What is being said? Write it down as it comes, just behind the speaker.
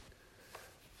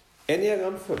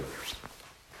Enneagramm 5.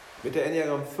 Mit der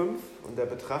Enneagramm 5 und der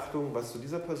Betrachtung, was zu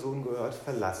dieser Person gehört,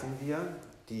 verlassen wir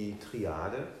die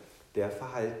Triade der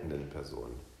verhaltenen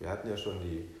Person. Wir hatten ja schon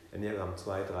die Enneagramm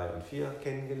 2, 3 und 4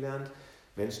 kennengelernt.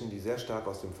 Menschen, die sehr stark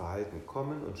aus dem Verhalten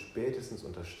kommen und spätestens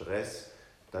unter Stress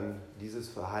dann dieses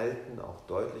Verhalten auch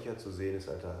deutlicher zu sehen ist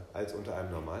als unter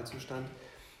einem Normalzustand.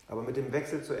 Aber mit dem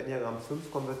Wechsel zur Enneagramm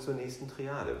 5 kommen wir zur nächsten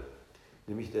Triade,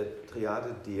 nämlich der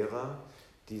Triade derer,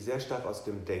 die sehr stark aus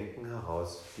dem Denken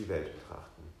heraus die Welt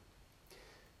betrachten.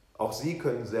 Auch sie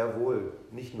können sehr wohl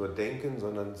nicht nur denken,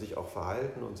 sondern sich auch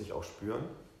verhalten und sich auch spüren.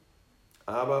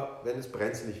 Aber wenn es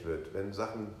brenzlig wird, wenn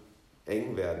Sachen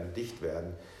eng werden, dicht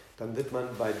werden, dann wird man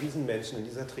bei diesen Menschen in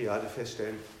dieser Triade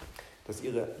feststellen, dass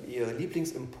ihre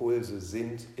Lieblingsimpulse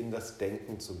sind, in das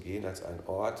Denken zu gehen, als ein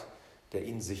Ort, der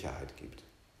ihnen Sicherheit gibt.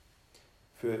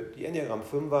 Für die Enneagramm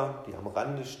 5er, die am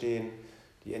Rande stehen,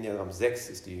 die Enneagramm 6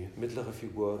 ist die mittlere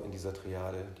Figur in dieser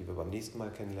Triade, die wir beim nächsten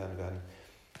Mal kennenlernen werden.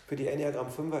 Für die Enneagramm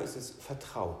 5er ist es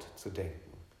vertraut zu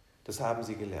denken. Das haben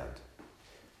sie gelernt.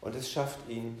 Und es schafft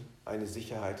ihnen eine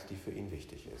Sicherheit, die für ihn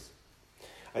wichtig ist.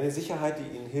 Eine Sicherheit,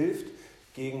 die ihnen hilft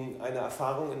gegen eine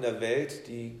Erfahrung in der Welt,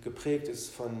 die geprägt ist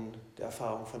von der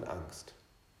Erfahrung von Angst.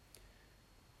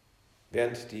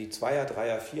 Während die Zweier,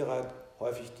 Dreier, Vierer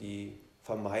häufig die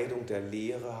Vermeidung der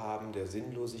Leere haben, der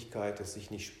Sinnlosigkeit, des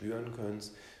sich nicht spüren können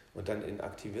und dann in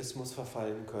Aktivismus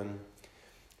verfallen können,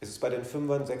 ist es bei den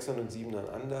Fünfern, Sechsern und Siebenern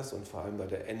anders und vor allem bei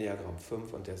der Enneagramm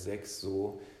 5 und der 6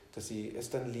 so, dass sie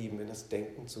es dann lieben, in das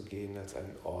Denken zu gehen als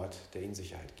einen Ort, der ihnen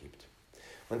Sicherheit gibt.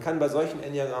 Man kann bei solchen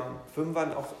Enneagramm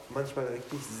 5ern auch manchmal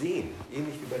richtig sehen,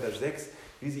 ähnlich wie bei der 6,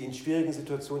 wie sie in schwierigen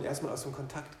Situationen erstmal aus dem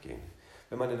Kontakt gehen.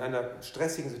 Wenn man in einer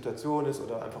stressigen Situation ist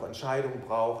oder einfach Entscheidungen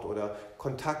braucht oder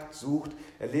Kontakt sucht,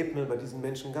 erlebt man bei diesen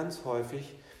Menschen ganz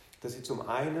häufig, dass sie zum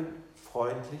einen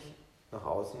freundlich nach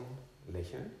außen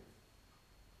lächeln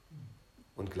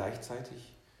und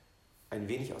gleichzeitig ein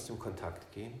wenig aus dem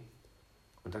Kontakt gehen.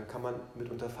 Und dann kann man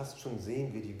mitunter fast schon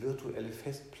sehen, wie die virtuelle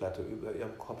Festplatte über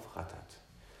ihrem Kopf rattert.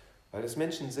 Weil es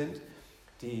Menschen sind,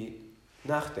 die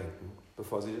nachdenken,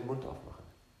 bevor sie den Mund aufmachen.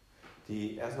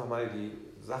 Die erst nochmal die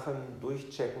Sachen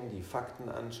durchchecken, die Fakten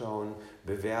anschauen,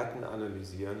 bewerten,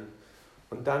 analysieren.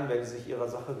 Und dann, wenn sie sich ihrer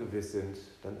Sache gewiss sind,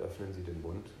 dann öffnen sie den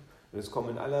Mund. Und es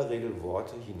kommen in aller Regel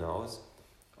Worte hinaus,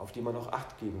 auf die man auch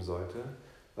Acht geben sollte,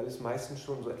 weil es meistens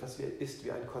schon so etwas ist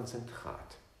wie ein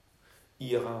Konzentrat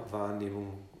ihrer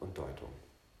Wahrnehmung und Deutung.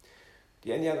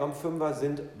 Die Enneagramm 5er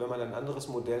sind, wenn man ein anderes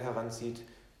Modell heranzieht,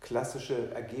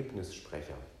 klassische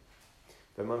Ergebnissprecher.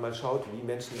 Wenn man mal schaut, wie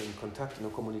Menschen in Kontakt, in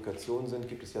der Kommunikation sind,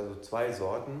 gibt es ja so zwei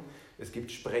Sorten. Es gibt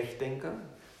Sprechdenker,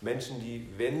 Menschen, die,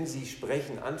 wenn sie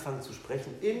sprechen, anfangen zu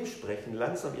sprechen, im Sprechen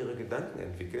langsam ihre Gedanken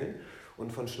entwickeln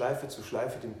und von Schleife zu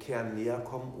Schleife dem Kern näher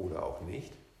kommen oder auch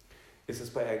nicht. Ist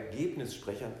es bei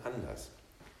Ergebnissprechern anders.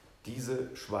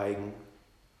 Diese schweigen,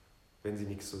 wenn sie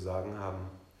nichts zu sagen haben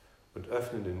und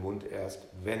öffnen den Mund erst,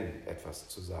 wenn etwas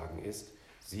zu sagen ist.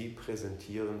 Sie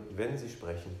präsentieren, wenn sie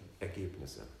sprechen,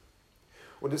 Ergebnisse.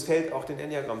 Und es fällt auch den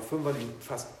Enneagramm 5er, die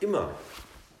fast immer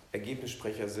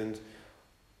Ergebnissprecher sind,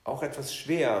 auch etwas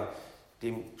schwer,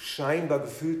 dem scheinbar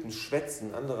gefühlten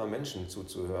Schwätzen anderer Menschen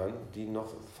zuzuhören, die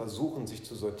noch versuchen, sich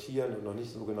zu sortieren und noch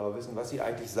nicht so genau wissen, was sie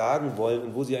eigentlich sagen wollen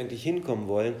und wo sie eigentlich hinkommen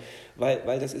wollen,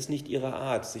 weil das ist nicht ihre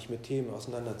Art, sich mit Themen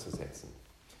auseinanderzusetzen.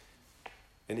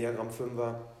 Enneagramm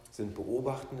 5er sind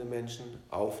beobachtende Menschen,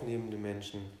 aufnehmende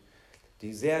Menschen,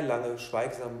 die sehr lange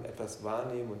schweigsam etwas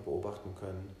wahrnehmen und beobachten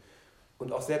können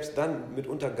und auch selbst dann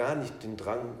mitunter gar nicht den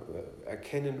Drang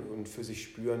erkennen und für sich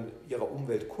spüren, ihrer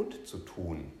Umwelt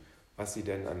kundzutun, was sie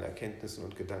denn an Erkenntnissen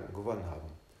und Gedanken gewonnen haben.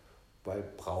 Weil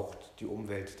braucht die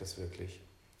Umwelt das wirklich?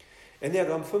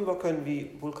 Enneagramm 5er können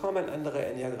wie wohl kaum ein anderer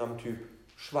Enneagramm-Typ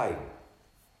schweigen.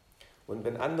 Und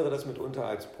wenn andere das mitunter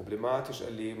als problematisch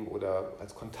erleben oder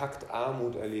als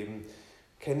Kontaktarmut erleben,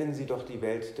 kennen sie doch die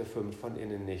Welt der 5 von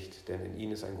innen nicht, denn in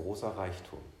ihnen ist ein großer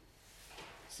Reichtum.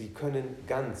 Sie können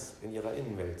ganz in ihrer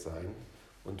Innenwelt sein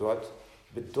und dort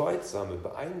bedeutsame,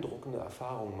 beeindruckende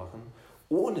Erfahrungen machen,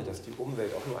 ohne dass die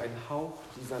Umwelt auch nur einen Hauch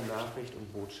dieser Nachricht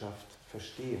und Botschaft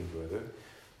verstehen würde.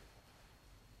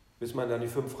 Bis man dann die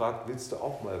 5 fragt, willst du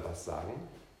auch mal was sagen?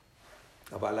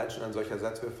 Aber allein schon ein solcher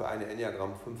Satz wäre für eine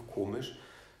Enneagramm 5 komisch,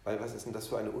 weil was ist denn das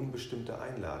für eine unbestimmte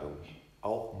Einladung?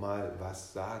 Auch mal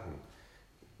was sagen.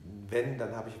 Wenn,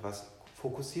 dann habe ich was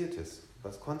Fokussiertes,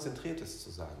 was Konzentriertes zu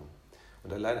sagen.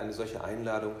 Und allein eine solche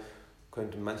Einladung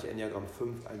könnte manche Enneagramm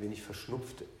 5 ein wenig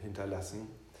verschnupft hinterlassen,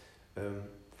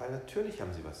 weil natürlich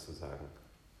haben sie was zu sagen,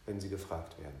 wenn sie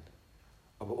gefragt werden.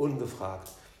 Aber ungefragt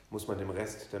muss man dem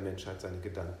Rest der Menschheit seine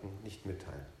Gedanken nicht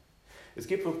mitteilen. Es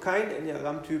gibt wohl keinen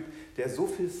Enneagramm-Typ, der so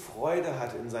viel Freude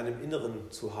hat, in seinem inneren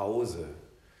Zuhause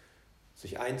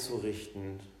sich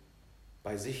einzurichten,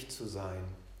 bei sich zu sein,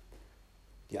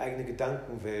 die eigene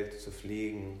Gedankenwelt zu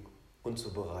pflegen und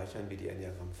zu bereichern wie die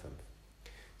Enneagramm 5.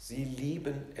 Sie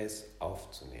lieben es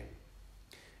aufzunehmen.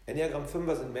 Enneagramm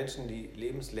 5er sind Menschen, die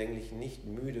lebenslänglich nicht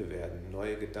müde werden,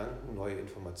 neue Gedanken, neue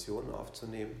Informationen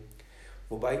aufzunehmen,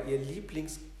 wobei ihr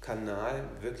Lieblingskanal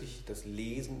wirklich das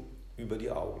Lesen über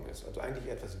die Augen ist. Also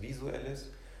eigentlich etwas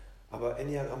Visuelles, aber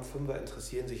Enneagramm 5er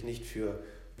interessieren sich nicht für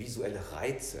visuelle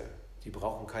Reize. Die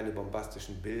brauchen keine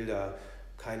bombastischen Bilder,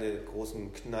 keine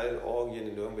großen Knallorgien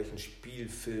in irgendwelchen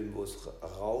Spielfilmen, wo es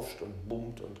rauscht und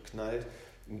bummt und knallt.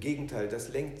 Im Gegenteil, das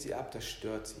lenkt sie ab, das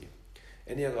stört sie.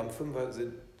 Enneagramm 5er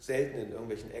sind selten in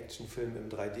irgendwelchen Actionfilmen im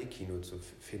 3D-Kino zu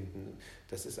finden.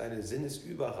 Das ist eine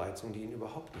Sinnesüberreizung, die ihnen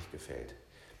überhaupt nicht gefällt.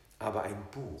 Aber ein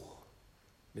Buch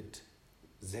mit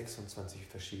 26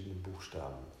 verschiedenen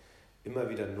Buchstaben, immer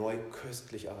wieder neu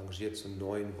köstlich arrangiert zu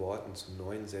neuen Worten, zu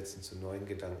neuen Sätzen, zu neuen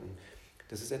Gedanken,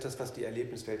 das ist etwas, was die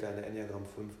Erlebniswelt einer Enneagramm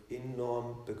 5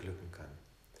 enorm beglücken kann.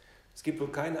 Es gibt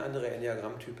wohl keine andere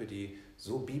Enneagramm-Type, die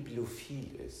so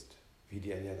bibliophil ist wie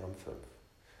die Enneagramm 5.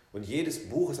 Und jedes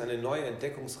Buch ist eine neue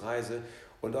Entdeckungsreise.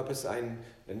 Und ob es ein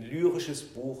lyrisches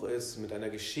Buch ist mit einer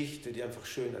Geschichte, die einfach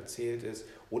schön erzählt ist,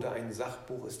 oder ein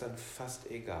Sachbuch, ist dann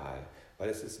fast egal. Weil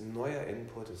es ist ein neuer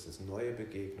Input, es ist neue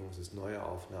Begegnung, es ist neue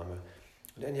Aufnahme.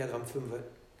 Und Enneagramm 5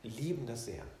 lieben das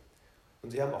sehr. Und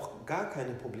sie haben auch gar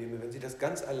keine Probleme, wenn sie das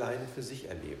ganz alleine für sich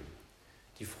erleben.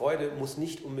 Die Freude muss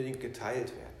nicht unbedingt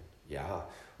geteilt werden. Ja,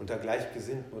 unter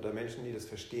Gleichgesinnten oder Menschen, die das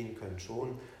verstehen können,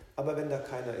 schon. Aber wenn da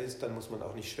keiner ist, dann muss man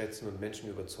auch nicht schwätzen und Menschen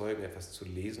überzeugen, etwas zu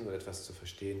lesen oder etwas zu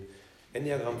verstehen.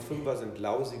 Enneagramm 5er sind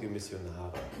lausige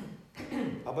Missionare.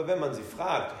 Aber wenn man sie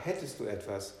fragt, hättest du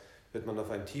etwas, wird man auf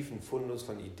einen tiefen Fundus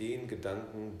von Ideen,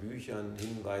 Gedanken, Büchern,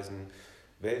 Hinweisen,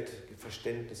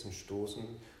 Weltverständnissen stoßen,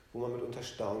 wo man mitunter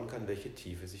staunen kann, welche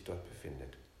Tiefe sich dort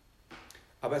befindet.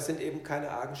 Aber es sind eben keine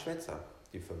argen Schwätzer,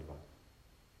 die Fünfer.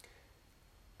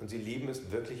 Und sie lieben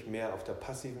es wirklich mehr, auf der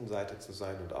passiven Seite zu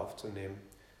sein und aufzunehmen.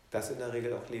 Das in der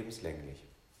Regel auch lebenslänglich.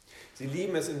 Sie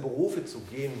lieben es, in Berufe zu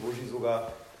gehen, wo sie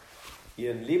sogar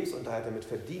ihren Lebensunterhalt damit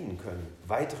verdienen können,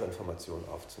 weitere Informationen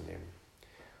aufzunehmen.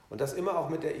 Und das immer auch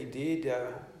mit der Idee,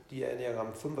 die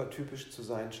Enneagramm 5er typisch zu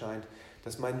sein scheint,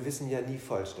 dass mein Wissen ja nie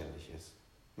vollständig ist.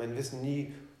 Mein Wissen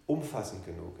nie umfassend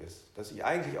genug ist. Dass ich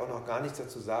eigentlich auch noch gar nichts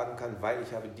dazu sagen kann, weil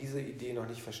ich habe diese Idee noch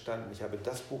nicht verstanden, ich habe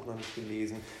das Buch noch nicht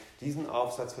gelesen, diesen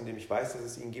Aufsatz, von dem ich weiß, dass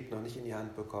es ihn gibt, noch nicht in die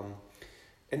Hand bekommen.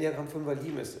 Enneagramm 5er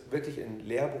lieben es, wirklich in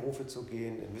Lehrberufe zu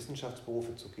gehen, in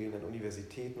Wissenschaftsberufe zu gehen, an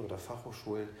Universitäten oder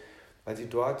Fachhochschulen, weil sie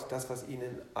dort das, was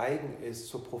ihnen eigen ist,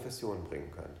 zur Profession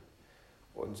bringen können.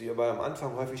 Und sie aber am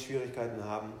Anfang häufig Schwierigkeiten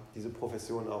haben, diese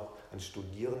Profession auch an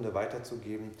Studierende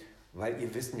weiterzugeben, weil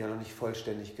ihr Wissen ja noch nicht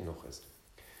vollständig genug ist.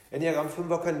 Enneagramm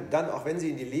 5er können dann, auch wenn sie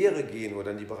in die Lehre gehen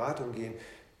oder in die Beratung gehen,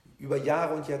 über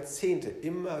Jahre und Jahrzehnte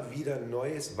immer wieder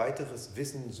neues, weiteres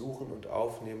Wissen suchen und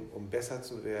aufnehmen, um besser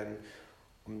zu werden,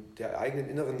 um der eigenen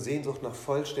inneren Sehnsucht nach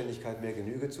Vollständigkeit mehr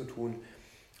Genüge zu tun.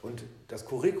 Und das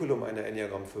Curriculum einer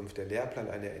Enneagramm 5, der Lehrplan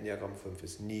einer Enneagramm 5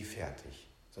 ist nie fertig,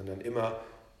 sondern immer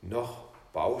noch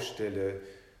Baustelle.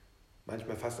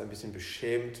 Manchmal fast ein bisschen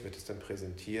beschämt wird es dann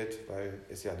präsentiert, weil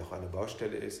es ja noch eine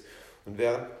Baustelle ist. Und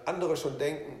während andere schon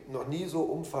denken, noch nie so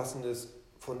umfassendes,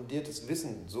 fundiertes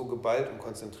Wissen so geballt und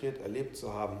konzentriert erlebt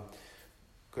zu haben,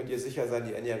 könnt ihr sicher sein,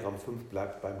 die Enneagramm 5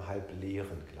 bleibt beim halb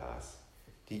leeren Glas.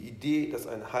 Die Idee, dass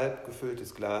ein halb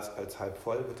gefülltes Glas als halb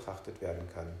voll betrachtet werden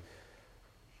kann,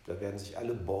 da werden sich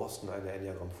alle Borsten einer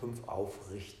Enneagramm 5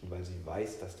 aufrichten, weil sie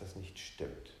weiß, dass das nicht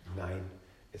stimmt. Nein,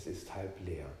 es ist halb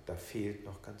leer, da fehlt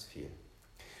noch ganz viel.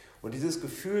 Und dieses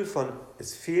Gefühl von,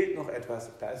 es fehlt noch etwas,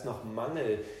 da ist noch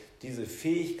Mangel, diese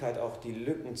Fähigkeit, auch die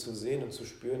Lücken zu sehen und zu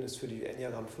spüren, ist für die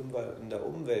Enneagramm 5er in der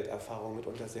Umwelterfahrung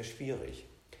mitunter sehr schwierig.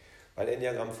 Weil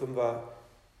Enneagramm 5er,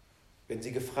 wenn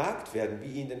sie gefragt werden,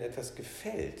 wie ihnen denn etwas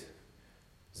gefällt,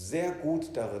 sehr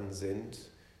gut darin sind,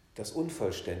 das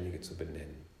Unvollständige zu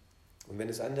benennen. Und wenn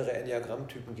es andere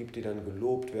Enneagramm-Typen gibt, die dann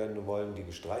gelobt werden wollen, die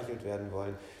gestreichelt werden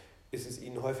wollen, ist es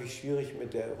ihnen häufig schwierig,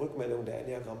 mit der Rückmeldung der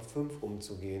Enneagramm 5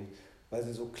 umzugehen, weil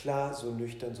sie so klar, so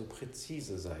nüchtern, so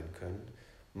präzise sein können,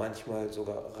 manchmal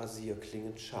sogar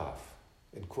rasierklingend scharf,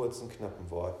 in kurzen, knappen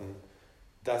Worten,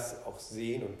 das auch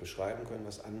sehen und beschreiben können,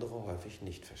 was andere häufig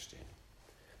nicht verstehen.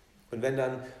 Und wenn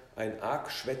dann ein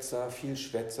Argschwätzer,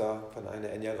 Vielschwätzer von einer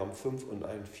Enneagramm 5 um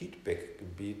ein Feedback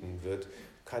gebeten wird,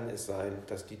 kann es sein,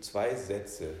 dass die 2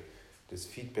 Sätze des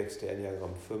Feedbacks der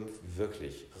Enneagramm 5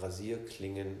 wirklich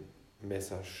Rasierklingen,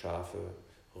 messerscharfe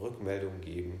Rückmeldungen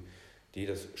geben, die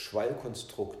das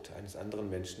Schwallkonstrukt eines anderen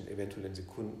Menschen eventuell in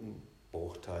Sekunden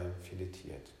Bruchteilen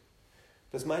filetiert.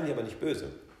 Das meinen die aber nicht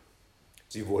böse.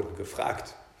 Sie wurden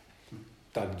gefragt.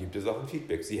 Dann gibt es auch ein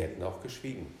Feedback. Sie hätten auch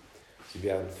geschwiegen. Sie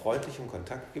wären freundlich im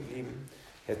Kontakt geblieben,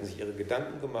 hätten sich ihre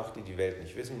Gedanken gemacht, die die Welt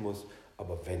nicht wissen muss.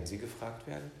 Aber wenn sie gefragt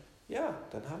werden, ja,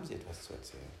 dann haben sie etwas zu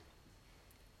erzählen.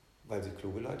 Weil sie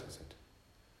kluge Leute sind.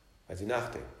 Weil sie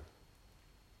nachdenken.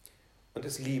 Und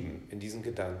es lieben, in diesen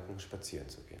Gedanken spazieren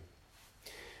zu gehen.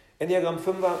 Enneagramm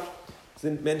 5er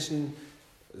sind Menschen,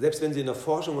 selbst wenn sie in der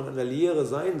Forschung und in der Lehre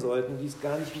sein sollten, die es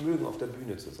gar nicht mögen, auf der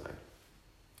Bühne zu sein.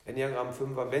 Enneagramm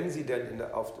 5er, wenn sie denn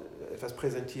auf etwas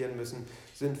präsentieren müssen,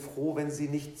 sind froh, wenn sie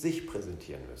nicht sich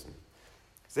präsentieren müssen.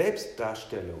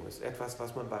 Selbstdarstellung ist etwas,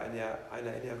 was man bei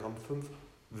einer Enneagramm 5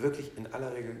 wirklich in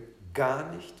aller Regel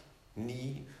gar nicht,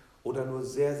 nie oder nur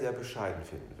sehr, sehr bescheiden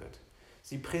finden wird.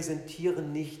 Sie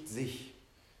präsentieren nicht sich,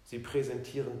 sie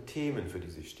präsentieren Themen, für die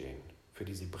sie stehen, für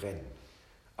die sie brennen,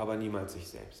 aber niemals sich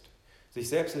selbst. Sich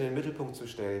selbst in den Mittelpunkt zu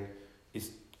stellen,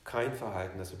 ist kein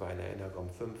Verhalten, das ihr bei einer Enneagramm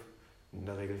 5 in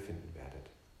der Regel finden werdet.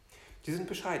 Sie sind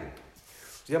bescheiden.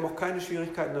 Sie haben auch keine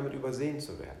Schwierigkeiten, damit übersehen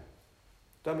zu werden.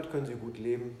 Damit können sie gut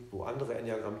leben, wo andere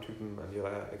Enneagramm-Typen an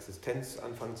ihrer Existenz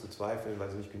anfangen zu zweifeln, weil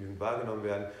sie nicht genügend wahrgenommen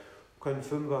werden, können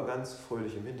Fünfer ganz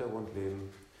fröhlich im Hintergrund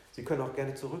leben. Sie können auch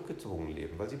gerne zurückgezogen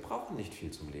leben, weil sie brauchen nicht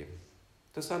viel zum Leben.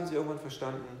 Das haben sie irgendwann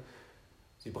verstanden.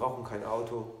 Sie brauchen kein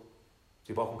Auto,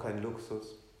 sie brauchen keinen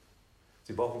Luxus,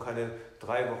 sie brauchen keine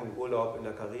 3 Wochen Urlaub in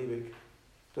der Karibik.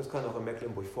 Das kann auch in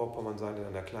Mecklenburg-Vorpommern sein, in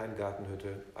einer kleinen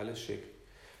Gartenhütte, alles schick.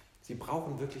 Sie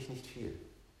brauchen wirklich nicht viel.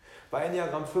 Bei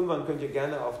Enneagramm 5ern könnt ihr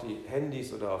gerne auf die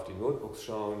Handys oder auf die Notebooks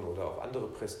schauen oder auf andere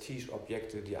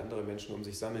Prestigeobjekte, die andere Menschen um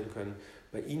sich sammeln können.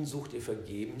 Bei ihnen sucht ihr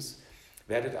vergebens,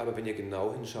 werdet aber, wenn ihr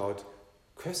genau hinschaut,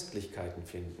 Köstlichkeiten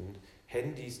finden.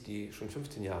 Handys, die schon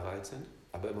 15 Jahre alt sind,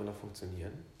 aber immer noch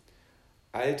funktionieren.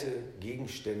 Alte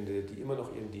Gegenstände, die immer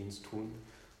noch ihren Dienst tun.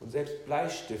 Und selbst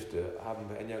Bleistifte haben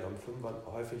bei Enneagramm 5ern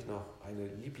häufig noch eine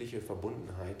liebliche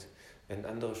Verbundenheit, wenn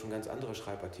andere schon ganz andere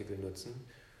Schreibartikel nutzen,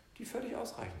 die völlig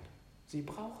ausreichen. Sie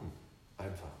brauchen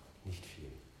einfach nicht viel.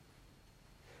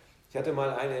 Ich hatte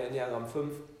mal eine Enneagramm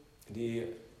 5, die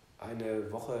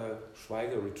eine Woche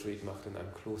Schweigeretreat machte in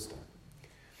einem Kloster.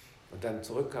 Und dann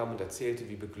zurückkam und erzählte,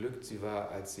 wie beglückt sie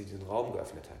war, als sie den Raum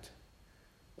geöffnet hat.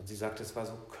 Und sie sagte, es war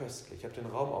so köstlich. Ich habe den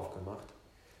Raum aufgemacht,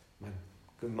 mein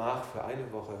Gemach für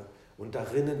eine Woche, und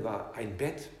darinnen war ein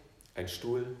Bett, ein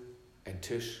Stuhl, ein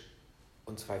Tisch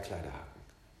und 2 Kleiderhaken.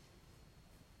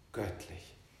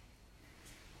 Göttlich.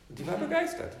 Und die war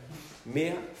begeistert.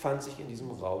 Mehr fand sich in diesem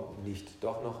Raum nicht.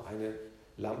 Doch noch eine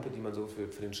Lampe, die man so für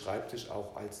den Schreibtisch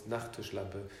auch als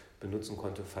Nachttischlampe benutzen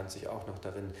konnte, fand sich auch noch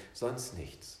darin. Sonst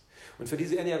nichts. Und für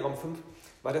diese Enneagramm 5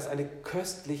 war das eine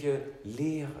köstliche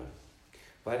Lehre.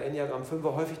 Weil Enneagramm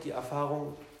 5er häufig die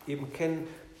Erfahrung eben kennen,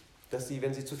 dass sie,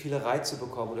 wenn sie zu viele Reize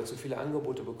bekommen oder zu viele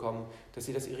Angebote bekommen, dass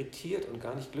sie das irritiert und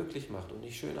gar nicht glücklich macht und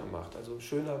nicht schöner macht. Also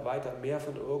schöner, weiter, mehr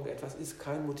von irgendetwas ist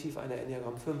kein Motiv einer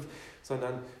Enneagramm 5,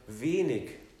 sondern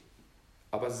wenig,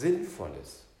 aber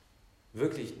Sinnvolles,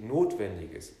 wirklich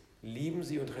Notwendiges. Lieben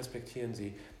sie und respektieren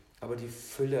sie, aber die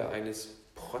Fülle eines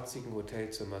protzigen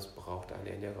Hotelzimmers braucht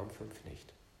eine Enneagramm 5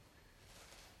 nicht.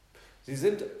 Sie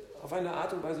sind auf eine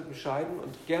Art und Weise bescheiden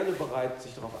und gerne bereit,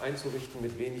 sich darauf einzurichten,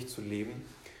 mit wenig zu leben,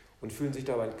 und fühlen sich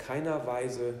dabei in keiner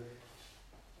Weise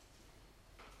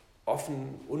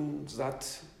offen, unsatt,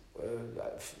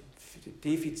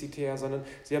 defizitär, sondern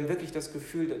sie haben wirklich das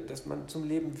Gefühl, dass man zum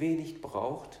Leben wenig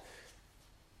braucht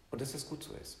und dass das gut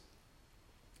so ist.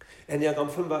 Enneagramm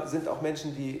 5er sind auch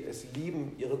Menschen, die es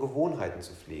lieben, ihre Gewohnheiten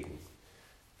zu pflegen.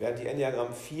 Während die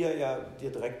Enneagramm 4 ja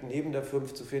direkt neben der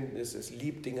 5 zu finden ist, es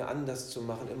liebt, Dinge anders zu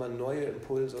machen, immer neue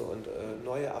Impulse und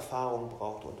neue Erfahrungen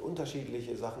braucht und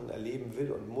unterschiedliche Sachen erleben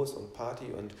will und muss und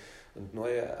Party und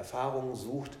neue Erfahrungen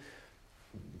sucht,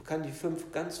 kann die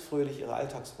 5 ganz fröhlich ihre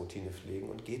Alltagsroutine pflegen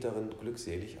und geht darin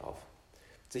glückselig auf.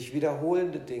 Sich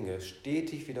wiederholende Dinge,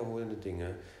 stetig wiederholende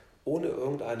Dinge, ohne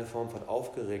irgendeine Form von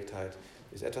Aufgeregtheit,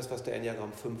 ist etwas, was der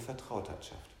Enneagramm 5 Vertrautheit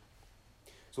schafft.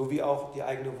 So wie auch die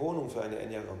eigene Wohnung für eine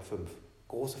Enneagramm 5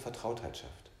 große Vertrautheit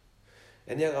schafft.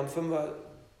 Enneagramm 5er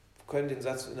können den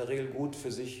Satz in der Regel gut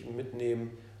für sich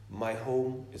mitnehmen: My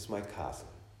home is my castle.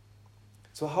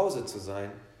 Zu Hause zu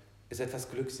sein, ist etwas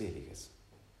Glückseliges.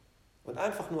 Und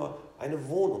einfach nur eine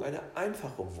Wohnung, eine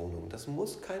einfache Wohnung, das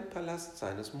muss kein Palast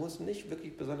sein, das muss nicht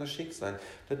wirklich besonders schick sein.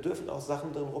 Da dürfen auch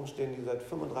Sachen drin rumstehen, die seit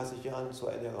 35 Jahren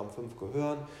zur Enneagramm 5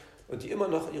 gehören und die immer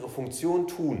noch ihre Funktion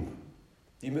tun.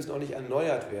 Die müssen auch nicht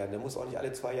erneuert werden, da muss auch nicht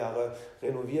alle 2 Jahre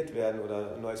renoviert werden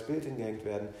oder ein neues Bild hingehängt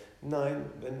werden. Nein,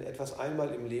 wenn etwas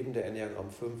einmal im Leben der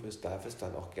Enneagramm 5 ist, darf es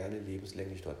dann auch gerne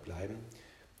lebenslänglich dort bleiben.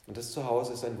 Und das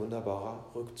Zuhause ist ein wunderbarer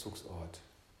Rückzugsort,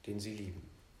 den sie lieben.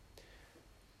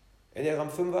 Enneagramm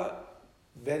 5er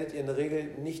werdet ihr in der Regel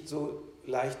nicht so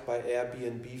leicht bei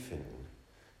Airbnb finden.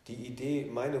 Die Idee,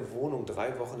 meine Wohnung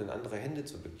 3 Wochen in andere Hände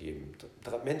zu begeben,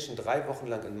 Menschen 3 Wochen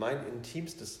lang in mein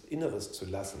intimstes Inneres zu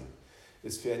lassen,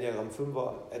 ist für Enneagramm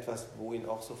 5er etwas, wo ihnen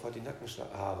auch sofort die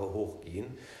Nackenhaare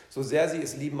hochgehen. So sehr sie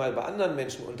es lieben, mal bei anderen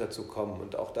Menschen unterzukommen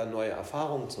und auch da neue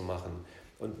Erfahrungen zu machen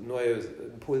und neue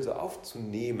Impulse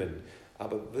aufzunehmen,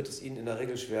 aber wird es ihnen in der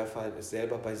Regel schwerfallen, es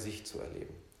selber bei sich zu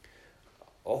erleben.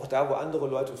 Auch da, wo andere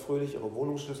Leute fröhlich ihre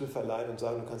Wohnungsschlüssel verleihen und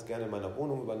sagen, du kannst gerne in meiner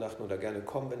Wohnung übernachten oder gerne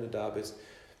kommen, wenn du da bist,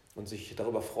 und sich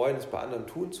darüber freuen, es bei anderen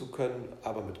tun zu können,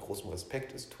 aber mit großem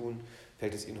Respekt es tun,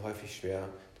 fällt es ihnen häufig schwer,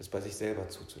 das bei sich selber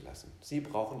zuzulassen. Sie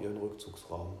brauchen ihren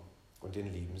Rückzugsraum und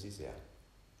den lieben sie sehr.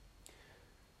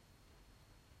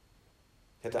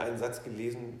 Ich hatte einen Satz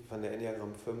gelesen von der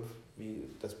Enneagramm 5, wie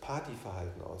das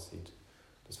Partyverhalten aussieht.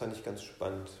 Das fand ich ganz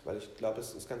spannend, weil ich glaube,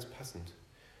 es ist ganz passend.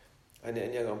 Eine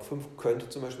Enneagramm 5 könnte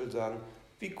zum Beispiel sagen,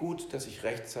 wie gut, dass ich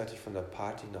rechtzeitig von der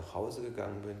Party nach Hause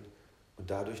gegangen bin und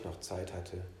dadurch noch Zeit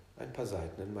hatte, ein paar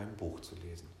Seiten in meinem Buch zu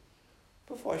lesen,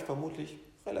 bevor ich vermutlich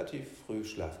relativ früh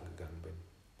schlafen gegangen bin.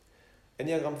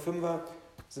 Enneagramm 5er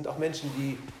sind auch Menschen,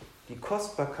 die die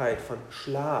Kostbarkeit von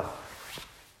Schlaf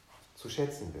zu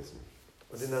schätzen wissen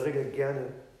und in der Regel gerne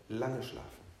lange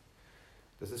schlafen.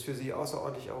 Das ist für sie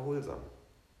außerordentlich erholsam.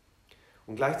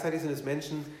 Und gleichzeitig sind es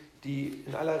Menschen, die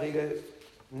in aller Regel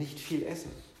nicht viel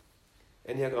essen.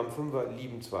 Enneagramm 5er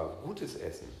lieben zwar gutes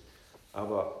Essen,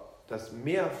 aber dass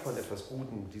mehr von etwas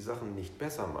Gutem die Sachen nicht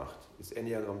besser macht, ist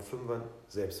Enneagramm 5ern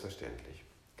selbstverständlich.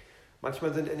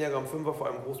 Manchmal sind Enneagramm 5er vor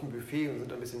einem großen Buffet und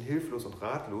sind ein bisschen hilflos und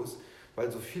ratlos,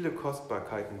 weil so viele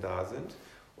Kostbarkeiten da sind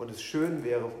und es schön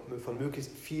wäre, von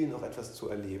möglichst vielen noch etwas zu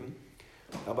erleben.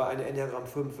 Aber eine Enneagramm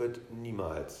 5 wird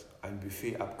niemals ein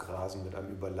Buffet abgrasen mit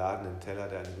einem überladenen Teller,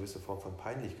 der eine gewisse Form von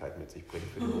Peinlichkeit mit sich bringt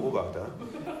für den Beobachter.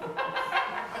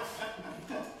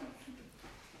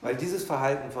 Weil dieses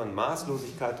Verhalten von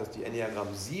Maßlosigkeit, das die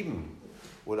Enneagramm 7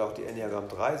 oder auch die Enneagramm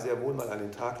 3 sehr wohl mal an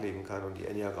den Tag legen kann und die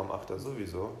Enneagramm 8er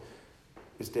sowieso,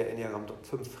 ist der Enneagramm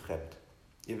 5 fremd.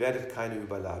 Ihr werdet keine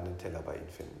überladenen Teller bei ihnen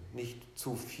finden, nicht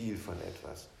zu viel von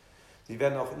etwas. Sie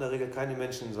werden auch in der Regel keine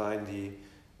Menschen sein, die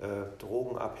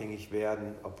drogenabhängig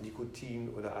werden, ob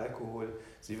Nikotin oder Alkohol.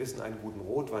 Sie wissen einen guten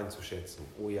Rotwein zu schätzen,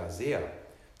 oh ja, sehr.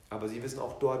 Aber sie wissen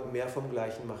auch dort, mehr vom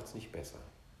Gleichen macht es nicht besser.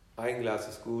 1 Glas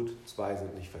ist gut, 2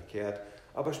 sind nicht verkehrt,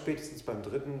 aber spätestens beim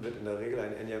 3. wird in der Regel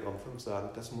ein Enneagramm 5 sagen,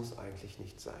 das muss eigentlich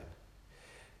nicht sein.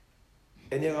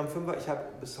 Enneagramm 5er, ich habe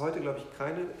bis heute, glaube ich,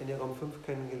 keine Enneagramm 5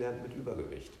 kennengelernt mit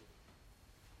Übergewicht.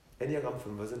 Enneagramm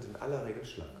 5er sind in aller Regel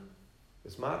schlank.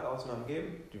 Es mag Ausnahmen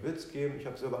geben, die wird es geben, ich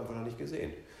habe sie aber einfach noch nicht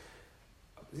gesehen.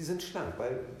 Sie sind schlank,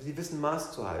 weil sie wissen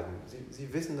Maß zu halten.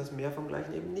 Sie wissen, dass mehr vom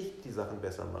Gleichen eben nicht die Sachen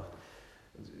besser macht.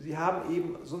 Sie haben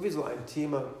eben sowieso ein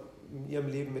Thema in ihrem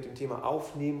Leben mit dem Thema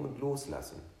Aufnehmen und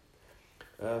Loslassen.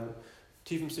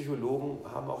 Tiefenpsychologen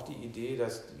haben auch die Idee,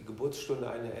 dass die Geburtsstunde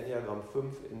einer Enneagramm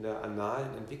 5 in der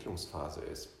analen Entwicklungsphase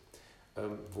ist,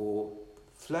 wo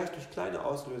vielleicht durch kleine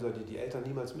Auslöser, die die Eltern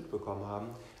niemals mitbekommen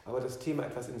haben, aber das Thema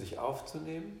etwas in sich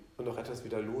aufzunehmen und auch etwas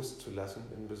wieder loszulassen,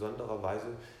 in besonderer Weise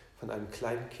von einem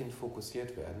Kleinkind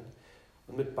fokussiert werden.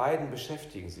 Und mit beiden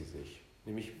beschäftigen sie sich,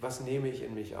 nämlich was nehme ich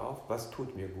in mich auf, was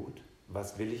tut mir gut,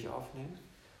 was will ich aufnehmen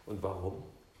und warum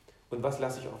und was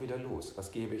lasse ich auch wieder los,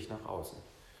 was gebe ich nach außen.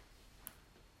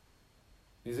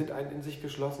 Sie sind ein in sich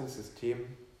geschlossenes System,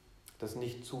 das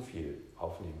nicht zu viel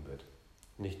aufnehmen wird,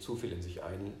 nicht zu viel in sich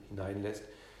hineinlässt,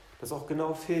 das auch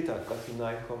genau filtert, was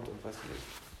hineinkommt und was nicht.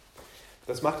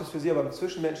 Das macht es für Sie aber im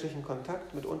zwischenmenschlichen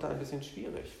Kontakt mitunter ein bisschen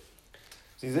schwierig.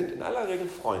 Sie sind in aller Regel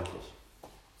freundlich.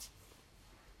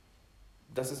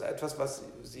 Das ist etwas, was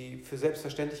Sie für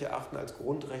selbstverständlich erachten als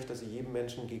Grundrecht, das Sie jedem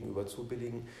Menschen gegenüber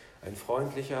zubilligen. Ein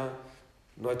freundlicher,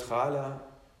 neutraler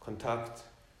Kontakt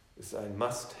ist ein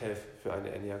Must-Have für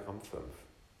eine Enneagramm 5.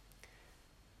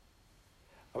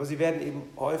 Aber Sie werden eben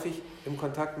häufig im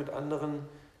Kontakt mit anderen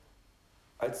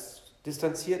als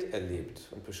distanziert erlebt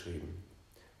und beschrieben.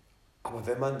 Aber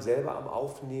wenn man selber am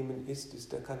Aufnehmen ist,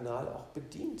 ist der Kanal auch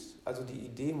bedient. Also die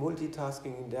Idee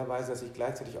Multitasking in der Weise, dass ich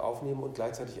gleichzeitig aufnehme und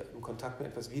gleichzeitig im Kontakt mit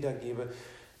etwas wiedergebe,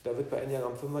 da wird bei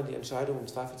Enneagramm 5 die Entscheidung im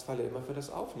Zweifelsfalle immer für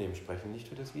das Aufnehmen sprechen, nicht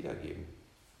für das Wiedergeben.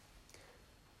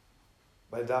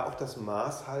 Weil da auch das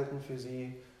Maßhalten für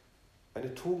sie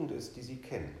eine Tugend ist, die sie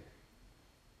kennen.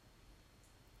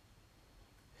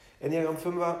 Enneagramm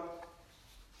 5er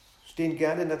stehen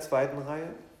gerne in der 2.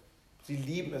 Reihe. Sie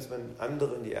lieben es, wenn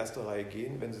andere in die 1. Reihe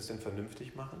gehen, wenn sie es denn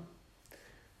vernünftig machen.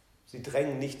 Sie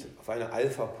drängen nicht auf eine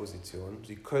Alpha-Position,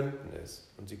 sie könnten es.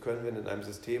 Und sie können, wenn in einem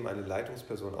System eine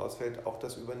Leitungsperson ausfällt, auch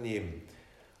das übernehmen.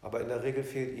 Aber in der Regel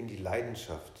fehlt ihnen die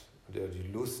Leidenschaft oder die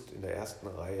Lust, in der ersten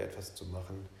Reihe etwas zu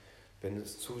machen, wenn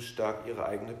es zu stark ihre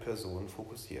eigene Person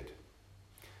fokussiert.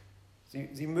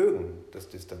 Sie mögen das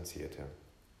Distanzierte,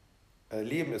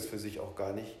 erleben es für sich auch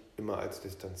gar nicht immer als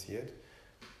distanziert,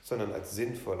 sondern als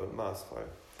sinnvoll und maßvoll.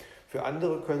 Für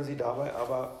andere können sie dabei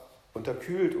aber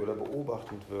unterkühlt oder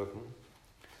beobachtend wirken,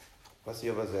 was sie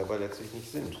aber selber letztlich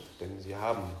nicht sind, denn sie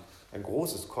haben ein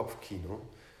großes Kopfkino.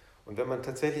 Und wenn man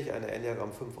tatsächlich eine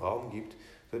Enneagramm 5 Raum gibt,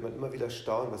 wird man immer wieder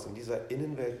staunen, was in dieser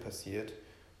Innenwelt passiert,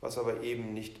 was aber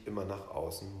eben nicht immer nach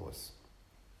außen muss.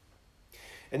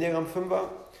 Enneagramm 5er,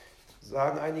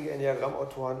 sagen einige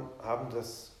Enneagramm-Autoren, haben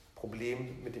das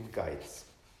Problem mit dem Geiz.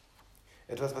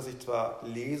 Etwas, was ich zwar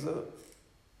lese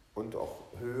und auch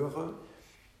höre,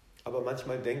 aber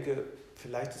manchmal denke,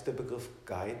 vielleicht ist der Begriff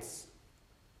Geiz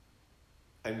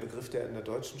ein Begriff, der in der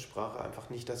deutschen Sprache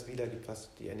einfach nicht das wiedergibt,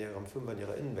 was die Enneagramm 5er in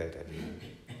ihrer Innenwelt erleben.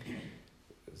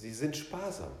 Sie sind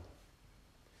sparsam.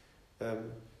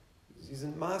 Sie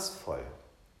sind maßvoll.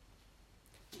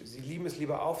 Sie lieben es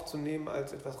lieber aufzunehmen,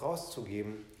 als etwas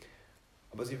rauszugeben.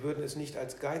 Aber sie würden es nicht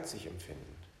als geizig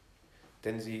empfinden.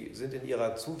 Denn sie sind in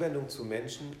ihrer Zuwendung zu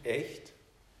Menschen echt,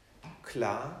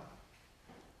 klar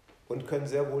und können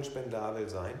sehr wohl spendabel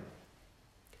sein.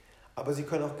 Aber sie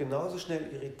können auch genauso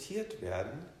schnell irritiert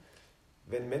werden,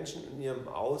 wenn Menschen in ihrem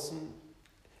Außen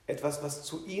etwas, was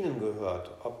zu ihnen gehört,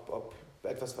 ob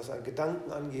etwas, was an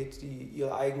Gedanken angeht, die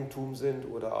ihr Eigentum sind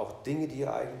oder auch Dinge, die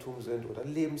ihr Eigentum sind oder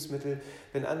Lebensmittel,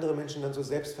 wenn andere Menschen dann so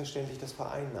selbstverständlich das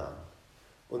vereinnahmen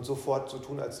und sofort so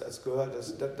tun, als gehört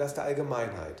das der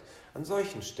Allgemeinheit. An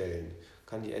solchen Stellen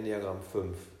kann die Enneagramm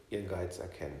 5 ihren Geiz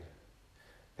erkennen.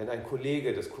 Wenn ein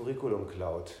Kollege das Curriculum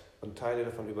klaut und Teile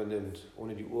davon übernimmt,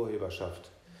 ohne die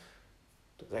Urheberschaft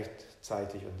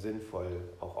rechtzeitig und sinnvoll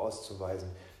auch auszuweisen,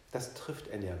 das trifft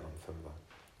Enneagramm 5er.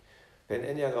 Wenn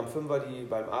Enneagramm 5er, die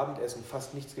beim Abendessen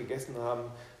fast nichts gegessen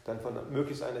haben, dann von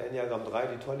möglichst einer Enneagramm 3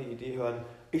 die tolle Idee hören,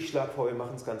 ich schlage vor, wir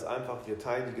machen es ganz einfach, wir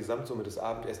teilen die Gesamtsumme des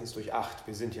Abendessens durch 8,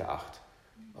 wir sind ja 8.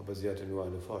 Aber sie hatte nur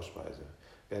eine Vorspeise.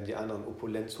 Während die anderen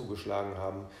opulent zugeschlagen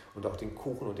haben und auch den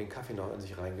Kuchen und den Kaffee noch in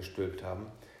sich reingestülpt haben,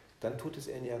 dann tut es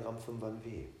Enneagramm 5ern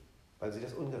weh, weil sie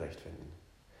das ungerecht finden.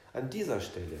 An dieser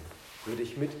Stelle würde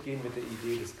ich mitgehen mit der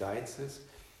Idee des Geizes,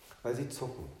 weil sie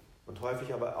zucken und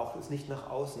häufig aber auch es nicht nach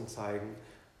außen zeigen,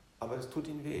 aber es tut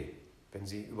ihnen weh, wenn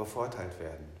sie übervorteilt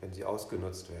werden, wenn sie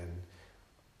ausgenutzt werden.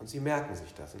 Und sie merken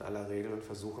sich das in aller Regel und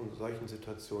versuchen, solchen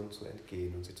Situationen zu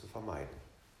entgehen und sie zu vermeiden.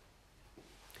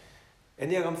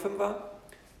 Enneagramm 5er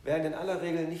werden in aller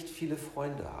Regel nicht viele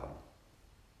Freunde haben.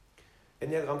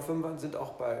 Enneagramm 5er sind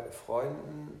auch bei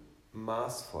Freunden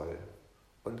maßvoll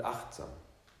und achtsam.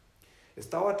 Es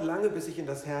dauert lange, bis ich in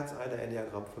das Herz einer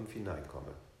Enneagramm 5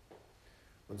 hineinkomme.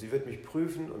 Und sie wird mich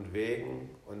prüfen und wägen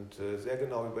und sehr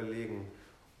genau überlegen,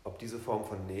 ob diese Form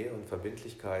von Nähe und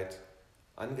Verbindlichkeit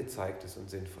angezeigt ist und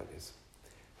sinnvoll ist.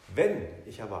 Wenn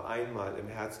ich aber einmal im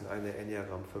Herzen einer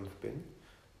Enneagramm 5 bin,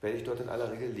 werde ich dort in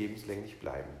aller Regel lebenslänglich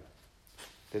bleiben.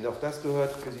 Denn auch das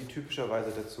gehört für sie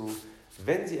typischerweise dazu,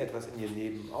 wenn sie etwas in ihr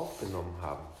Leben aufgenommen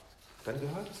haben, dann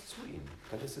gehört es zu ihnen.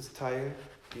 Dann ist es Teil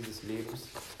dieses Lebens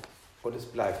und es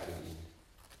bleibt in ihnen.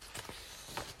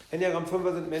 Enneagramm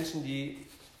 5er sind Menschen, die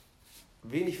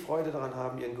wenig Freude daran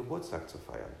haben, ihren Geburtstag zu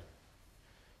feiern.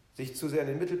 Sich zu sehr in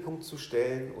den Mittelpunkt zu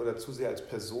stellen oder zu sehr als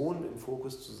Person im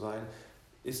Fokus zu sein,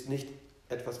 ist nicht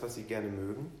etwas, was sie gerne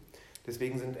mögen.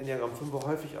 Deswegen sind Enneagramm 5er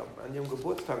häufig an ihrem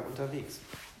Geburtstag unterwegs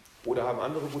oder haben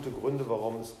andere gute Gründe,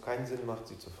 warum es keinen Sinn macht,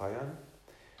 sie zu feiern.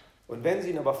 Und wenn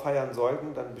sie ihn aber feiern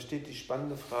sollten, dann besteht die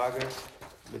spannende Frage,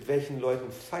 mit welchen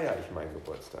Leuten feiere ich meinen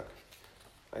Geburtstag?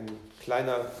 Ein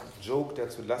kleiner Joke, der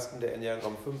zu Lasten der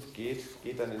Enneagramm 5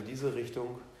 geht dann in diese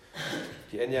Richtung.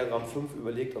 Die Enneagramm 5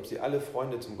 überlegt, ob sie alle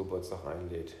Freunde zum Geburtstag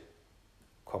einlädt.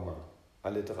 Komma,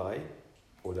 alle 3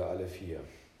 oder alle 4.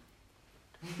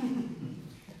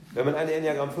 Wenn man eine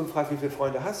Enneagramm 5 fragt, wie viele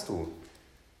Freunde hast du,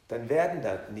 dann werden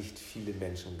da nicht viele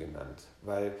Menschen genannt,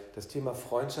 weil das Thema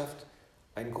Freundschaft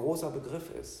ein großer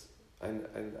Begriff ist,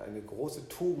 eine große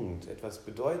Tugend, etwas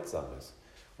Bedeutsames.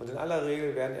 Und in aller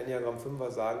Regel werden Enneagramm 5er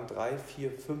sagen, 3,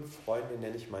 4, 5 Freunde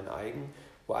nenne ich mein eigen,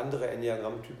 wo andere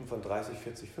Enneagramm-Typen von 30,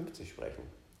 40, 50 sprechen.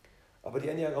 Aber die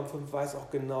Enneagramm 5 weiß auch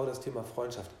genau das Thema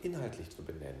Freundschaft inhaltlich zu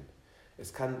benennen.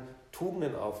 Es kann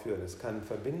Tugenden aufführen, es kann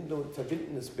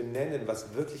Verbindendes benennen,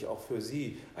 was wirklich auch für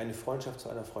sie eine Freundschaft zu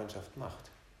einer Freundschaft macht.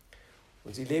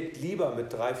 Und sie lebt lieber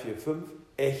mit 3, 4, 5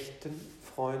 echten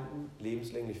Freunden,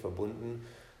 lebenslänglich verbunden,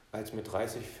 als mit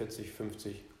 30, 40,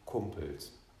 50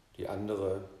 Kumpels, die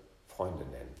andere Freunde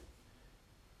nennen.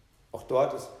 Auch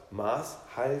dort ist Maß,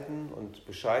 Halten und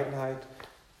Bescheidenheit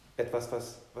etwas,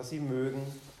 was sie mögen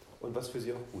und was für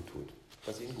sie auch gut tut,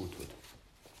 was ihnen gut tut.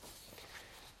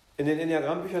 In den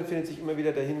Enneagramm-Büchern findet sich immer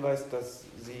wieder der Hinweis, dass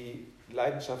sie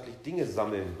leidenschaftlich Dinge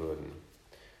sammeln würden.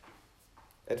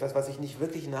 Etwas, was ich nicht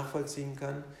wirklich nachvollziehen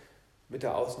kann, mit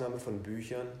der Ausnahme von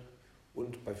Büchern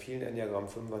und bei vielen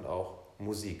Enneagramm-Fünfern auch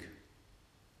Musik.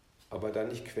 Aber dann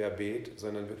nicht querbeet,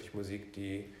 sondern wirklich Musik,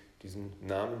 die diesen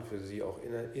Namen für sie auch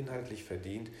inhaltlich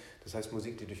verdient. Das heißt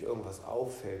Musik, die durch irgendwas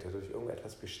auffällt, durch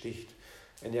irgendetwas besticht.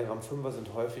 Enneagramm-Fünfer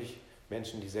sind häufig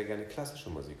Menschen, die sehr gerne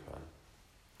klassische Musik hören.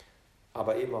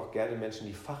 Aber eben auch gerne Menschen,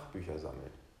 die Fachbücher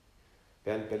sammeln.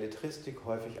 Während Belletristik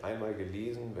häufig einmal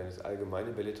gelesen, wenn es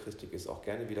allgemeine Belletristik ist, auch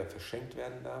gerne wieder verschenkt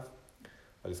werden darf,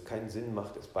 weil es keinen Sinn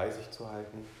macht, es bei sich zu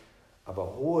halten.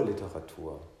 Aber hohe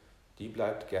Literatur, die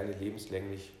bleibt gerne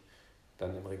lebenslänglich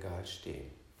dann im Regal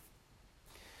stehen.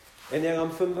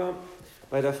 Enneagramm 5er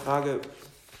bei der Frage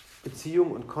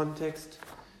Beziehung und Kontext,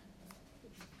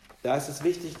 da ist es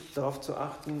wichtig, darauf zu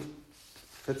achten,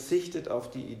 verzichtet auf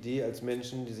die Idee als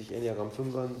Menschen, die sich Enneagramm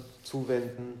 5ern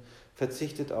zuwenden,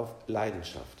 verzichtet auf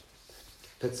Leidenschaft,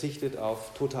 verzichtet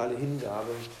auf totale Hingabe,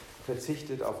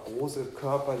 verzichtet auf große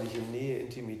körperliche Nähe,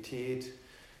 Intimität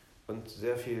und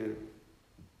sehr viel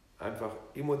einfach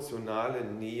emotionale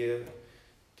Nähe,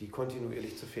 die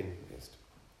kontinuierlich zu finden ist.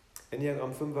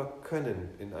 Enneagramm 5er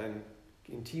können in einen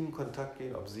intimen Kontakt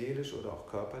gehen, ob seelisch oder auch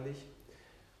körperlich,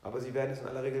 aber sie werden es in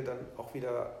aller Regel dann auch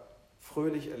wieder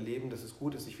fröhlich erleben, dass es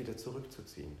gut ist, sich wieder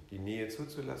zurückzuziehen, die Nähe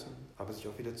zuzulassen, aber sich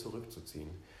auch wieder zurückzuziehen.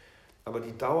 Aber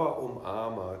die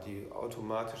Dauerumarmer, die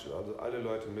automatisch also alle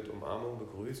Leute mit Umarmung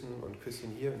begrüßen und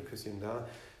Küsschen hier und Küsschen da,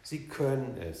 sie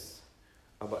können es,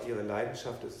 aber ihre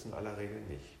Leidenschaft ist es in aller Regel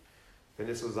nicht. Wenn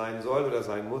es so sein soll oder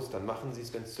sein muss, dann machen sie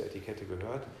es, wenn es zur Etikette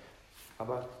gehört.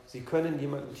 Aber sie können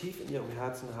jemanden tief in ihrem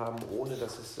Herzen haben, ohne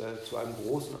dass es zu einem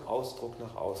großen Ausdruck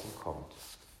nach außen kommt.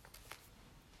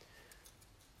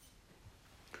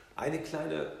 Eine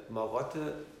kleine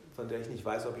Marotte, von der ich nicht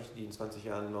weiß, ob ich die in 20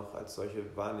 Jahren noch als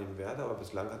solche wahrnehmen werde, aber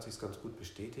bislang hat sich es ganz gut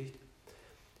bestätigt.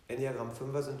 Enneagramm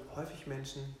 5er sind häufig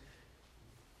Menschen,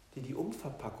 die die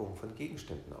Umverpackung von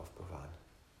Gegenständen aufbewahren.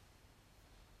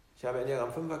 Ich habe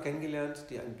Enneagramm 5er kennengelernt,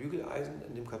 die ein Bügeleisen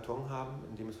in dem Karton haben,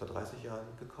 in dem es vor 30 Jahren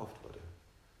gekauft wurde.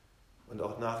 Und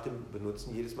auch nach dem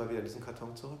Benutzen jedes Mal wieder in diesen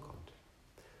Karton zurückkommt.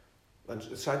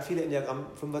 Es scheint viele Enneagramm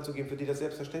 5er zu geben, für die das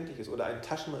selbstverständlich ist. Oder ein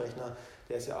Taschenrechner,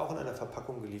 der ist ja auch in einer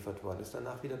Verpackung geliefert worden, ist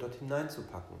danach wieder dort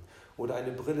hineinzupacken. Oder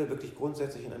eine Brille wirklich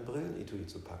grundsätzlich in ein Brillenetui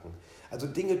zu packen. Also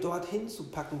Dinge dorthin zu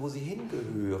packen, wo sie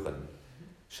hingehören,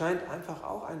 scheint einfach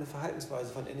auch eine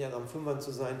Verhaltensweise von Enneagramm 5ern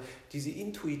zu sein, die sie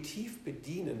intuitiv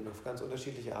bedienen auf ganz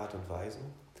unterschiedliche Art und Weisen.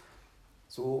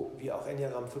 So wie auch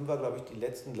Enneagramm 5er, glaube ich, die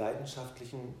letzten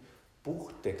leidenschaftlichen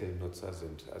Buchdeckelnutzer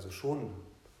sind, also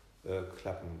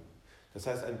Schonklappen. Das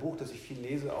heißt, ein Buch, das ich viel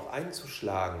lese, auch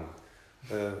einzuschlagen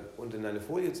und in eine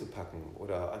Folie zu packen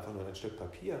oder einfach nur ein Stück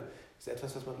Papier, ist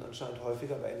etwas, was man anscheinend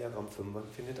häufiger bei Enneagramm 5ern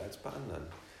findet als bei anderen,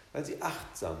 weil sie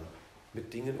achtsam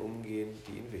mit Dingen umgehen,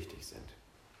 die ihnen wichtig sind.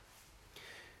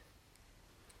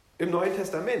 Im Neuen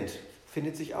Testament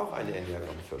findet sich auch eine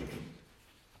Enneagramm 5.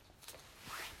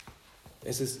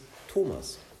 Es ist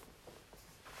Thomas,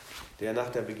 der nach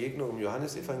der Begegnung im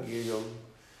Johannesevangelium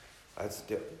als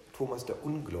der Thomas der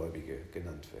Ungläubige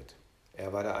genannt wird.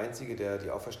 Er war der Einzige, der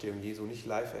die Auferstehung Jesu nicht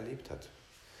live erlebt hat.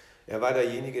 Er war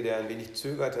derjenige, der ein wenig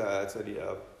zögerte, als er die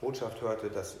Botschaft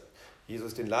hörte, dass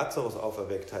Jesus den Lazarus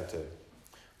auferweckt hatte,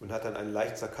 und hat dann einen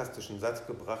leicht sarkastischen Satz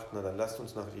gebracht: na, dann lasst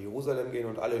uns nach Jerusalem gehen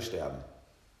und alle sterben.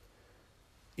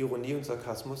 Ironie und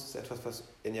Sarkasmus ist etwas, was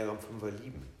Enneagramm 5er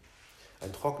lieben.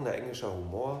 Ein trockener englischer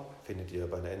Humor findet ihr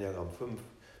bei einer Enneagramm 5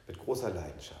 mit großer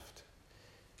Leidenschaft.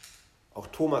 Auch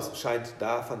Thomas scheint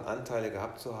davon Anteile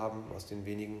gehabt zu haben, aus den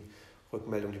wenigen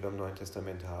Rückmeldungen, die wir im Neuen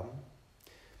Testament haben.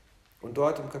 Und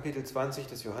dort im Kapitel 20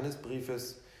 des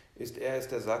Johannesbriefes ist er es,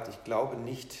 der sagt: ich glaube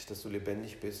nicht, dass du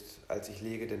lebendig bist, als ich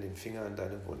lege denn den Finger an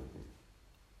deine Wunden.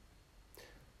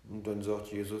 Und dann sagt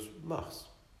Jesus: mach's.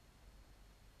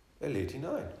 Er lädt ihn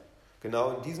ein,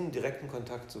 genau in diesen direkten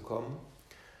Kontakt zu kommen.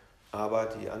 Aber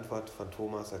die Antwort von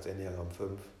Thomas als Enneagramm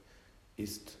 5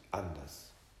 ist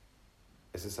anders.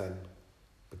 Es ist ein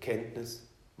Bekenntnis: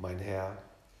 mein Herr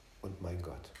und mein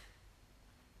Gott.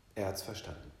 Er hat es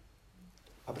verstanden.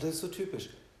 Aber das ist so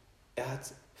typisch. Er hat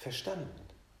es verstanden.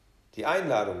 Die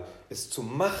Einladung, es zu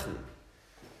machen,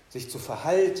 sich zu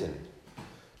verhalten,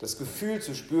 das Gefühl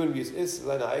zu spüren, wie es ist,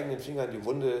 seine eigenen Finger in die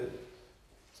Wunde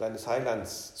seines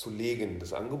Heilands zu legen.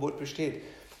 Das Angebot besteht.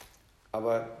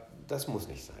 Aber das muss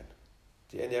nicht sein.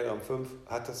 Die Enneagramm 5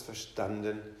 hat das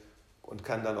verstanden und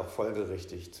kann dann auch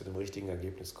folgerichtig zu dem richtigen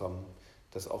Ergebnis kommen,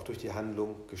 das auch durch die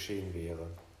Handlung geschehen wäre.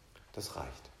 Das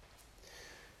reicht.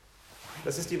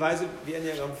 Das ist die Weise, wie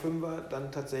Enneagramm 5er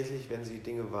dann tatsächlich, wenn sie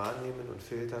Dinge wahrnehmen und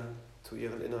filtern, zu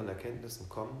ihren inneren Erkenntnissen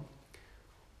kommen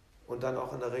und dann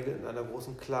auch in der Regel in einer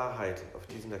großen Klarheit auf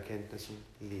diesen Erkenntnissen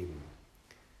leben.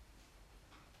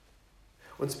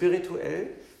 Und spirituell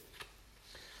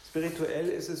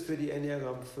ist es für die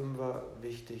Enneagramm 5er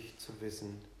wichtig zu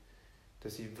wissen,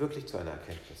 dass sie wirklich zu einer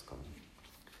Erkenntnis kommen,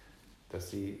 dass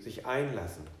sie sich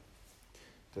einlassen,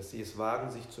 dass sie es wagen,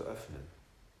 sich zu öffnen,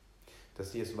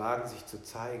 dass sie es wagen, sich zu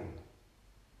zeigen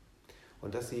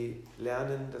und dass sie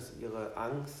lernen, dass ihre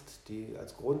Angst, die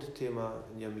als Grundthema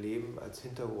in ihrem Leben, als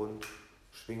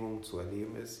Hintergrundschwingung zu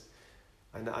erleben ist,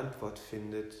 eine Antwort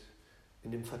findet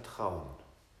in dem Vertrauen,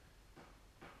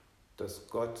 das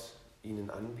Gott ihnen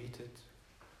anbietet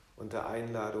und der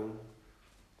Einladung,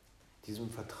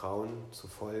 diesem Vertrauen zu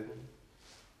folgen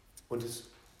und es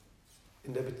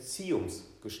in der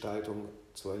Beziehungsgestaltung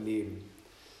zu erleben,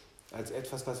 als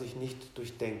etwas, was ich nicht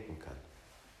durchdenken kann.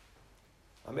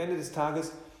 Am Ende des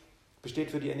Tages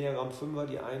besteht für die Enneagramm 5er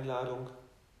die Einladung,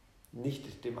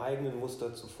 nicht dem eigenen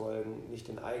Muster zu folgen, nicht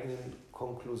den eigenen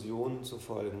Konklusionen zu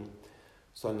folgen,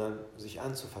 sondern sich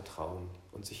anzuvertrauen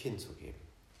und sich hinzugeben.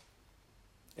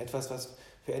 Etwas, was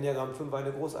für Enneagramm 5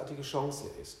 eine großartige Chance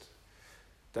ist,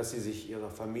 dass sie sich ihrer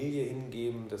Familie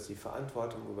hingeben, dass sie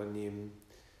Verantwortung übernehmen,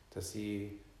 dass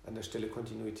sie an der Stelle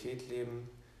Kontinuität leben,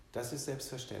 das ist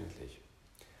selbstverständlich.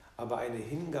 Aber eine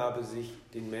Hingabe, sich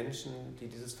den Menschen, die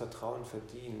dieses Vertrauen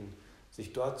verdienen,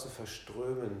 sich dort zu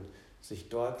verströmen, sich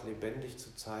dort lebendig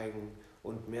zu zeigen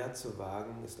und mehr zu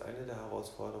wagen, ist eine der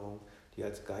Herausforderungen, die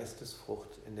als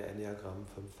Geistesfrucht in der Enneagramm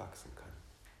 5 wachsen kann.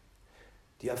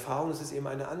 Die Erfahrung, dass es eben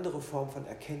eine andere Form von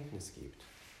Erkenntnis gibt.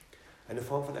 Eine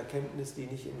Form von Erkenntnis, die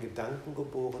nicht in Gedanken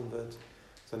geboren wird,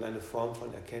 sondern eine Form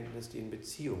von Erkenntnis, die in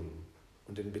Beziehungen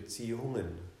und in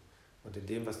Beziehungen und in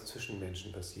dem, was zwischen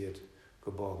Menschen passiert,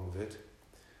 geborgen wird.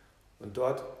 Und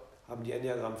dort haben die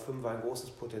Enneagramm 5 ein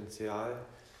großes Potenzial,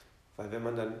 weil wenn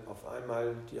man dann auf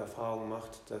einmal die Erfahrung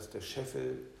macht, dass der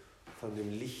Scheffel von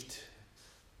dem Licht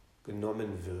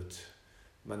genommen wird,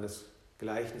 man das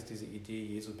Gleichnis, diese Idee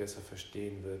Jesu besser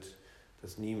verstehen wird,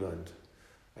 dass niemand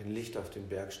ein Licht auf den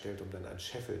Berg stellt, um dann einen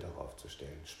Scheffel darauf zu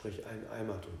stellen, sprich einen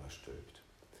Eimer drüber stülpt.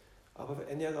 Aber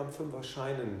Enneagramm 5er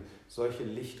scheinen solche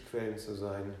Lichtquellen zu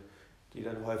sein, die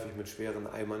dann häufig mit schweren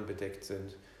Eimern bedeckt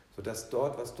sind, sodass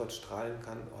dort, was dort strahlen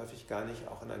kann, häufig gar nicht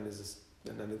auch in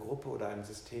eine Gruppe oder ein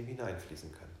System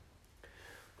hineinfließen kann.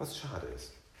 Was schade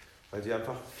ist, weil sie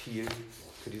einfach viel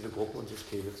für diese Gruppen und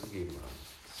Systeme zu geben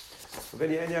haben. Und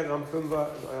wenn ihr Enneagramm 5er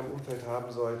in eurem Umfeld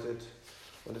haben solltet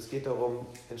und es geht darum,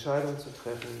 Entscheidungen zu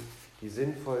treffen, die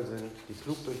sinnvoll sind, die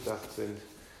klug durchdacht sind,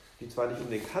 die zwar nicht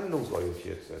unbedingt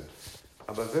handlungsorientiert sind,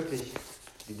 aber wirklich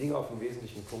die Dinge auf den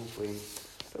wesentlichen Punkt bringen,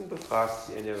 dann befragt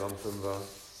die Enneagramm 5er,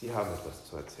 sie haben etwas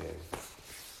zu erzählen.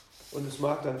 Und es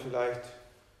mag dann vielleicht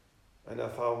eine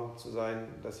Erfahrung zu sein,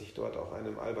 dass ich dort auch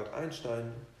einem Albert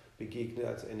Einstein begegne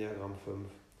als Enneagramm 5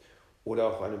 oder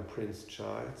auch einem Prince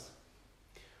Charles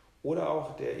oder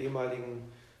auch der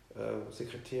ehemaligen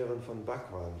Sekretärin von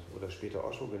Bhagwan oder später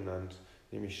Osho genannt,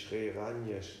 nämlich Sri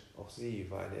Rajesh. Auch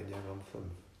sie war eine Enneagramm 5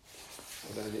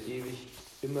 und eine ewig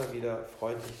immer wieder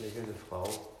freundlich lächelnde Frau,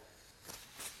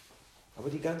 aber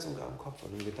die ganz und gar im Kopf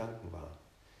und im Gedanken war.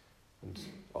 Und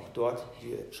auch dort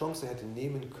die Chance hätte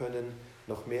nehmen können,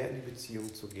 noch mehr in die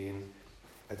Beziehung zu gehen,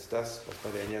 als das, was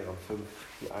bei der Enneagramm 5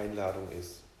 die Einladung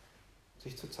ist,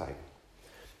 sich zu zeigen.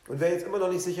 Und wer jetzt immer noch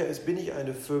nicht sicher ist, bin ich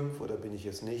eine 5 oder bin ich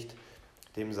es nicht,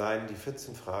 dem seien die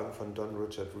 14 Fragen von Don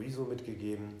Richard Riso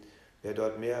mitgegeben. Wer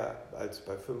dort mehr als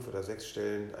bei 5 oder 6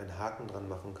 Stellen einen Haken dran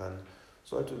machen kann,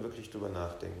 sollte wirklich darüber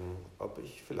nachdenken, ob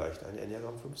ich vielleicht eine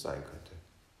Enneagramm 5 sein könnte.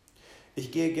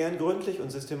 Ich gehe gern gründlich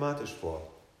und systematisch vor.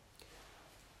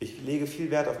 Ich lege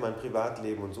viel Wert auf mein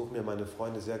Privatleben und suche mir meine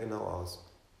Freunde sehr genau aus.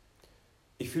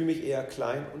 Ich fühle mich eher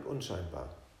klein und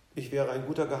unscheinbar. Ich wäre ein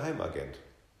guter Geheimagent.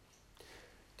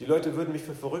 Die Leute würden mich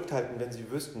für verrückt halten, wenn sie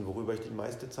wüssten, worüber ich die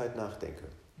meiste Zeit nachdenke.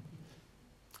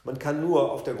 Man kann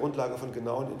nur auf der Grundlage von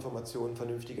genauen Informationen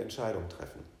vernünftige Entscheidungen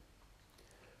treffen.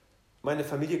 Meine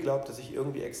Familie glaubt, dass ich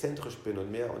irgendwie exzentrisch bin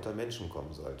und mehr unter Menschen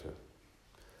kommen sollte.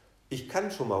 Ich kann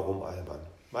schon mal rumalbern.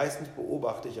 Meistens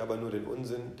beobachte ich aber nur den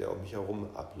Unsinn, der um mich herum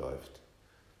abläuft.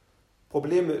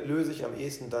 Probleme löse ich am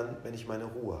ehesten dann, wenn ich meine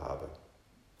Ruhe habe.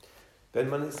 Wenn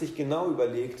man es sich genau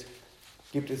überlegt,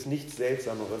 gibt es nichts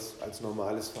Seltsameres als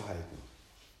normales Verhalten.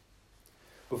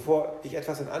 Bevor ich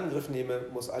etwas in Angriff nehme,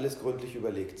 muss alles gründlich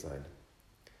überlegt sein.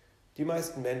 Die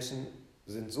meisten Menschen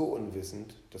sind so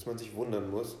unwissend, dass man sich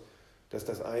wundern muss, dass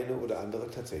das eine oder andere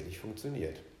tatsächlich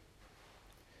funktioniert.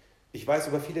 Ich weiß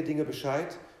über viele Dinge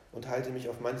Bescheid und halte mich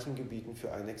auf manchen Gebieten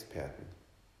für einen Experten.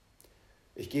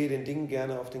 Ich gehe den Dingen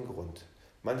gerne auf den Grund.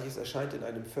 Manches erscheint in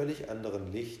einem völlig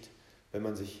anderen Licht, wenn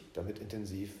man sich damit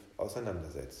intensiv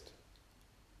auseinandersetzt.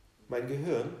 Mein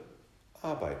Gehirn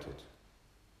arbeitet.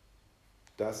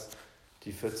 Das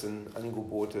die 14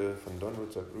 Angebote von Don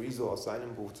Richard Riso aus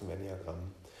seinem Buch zum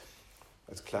Enneagramm.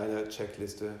 Als kleine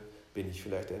Checkliste bin ich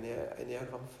vielleicht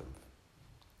Enneagramm 5.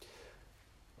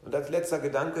 Und als letzter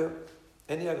Gedanke,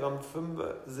 Enneagramm 5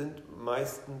 sind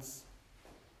meistens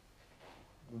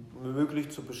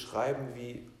möglich zu beschreiben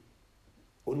wie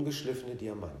ungeschliffene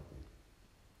Diamanten.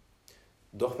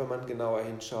 Doch wenn man genauer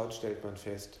hinschaut, stellt man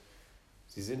fest,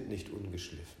 sie sind nicht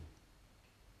ungeschliffen.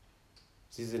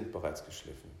 Sie sind bereits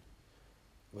geschliffen,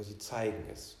 aber sie zeigen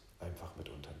es einfach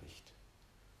mitunter nicht.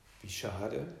 Wie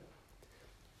schade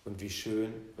und wie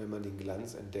schön, wenn man den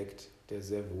Glanz entdeckt, der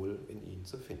sehr wohl in ihnen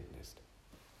zu finden ist.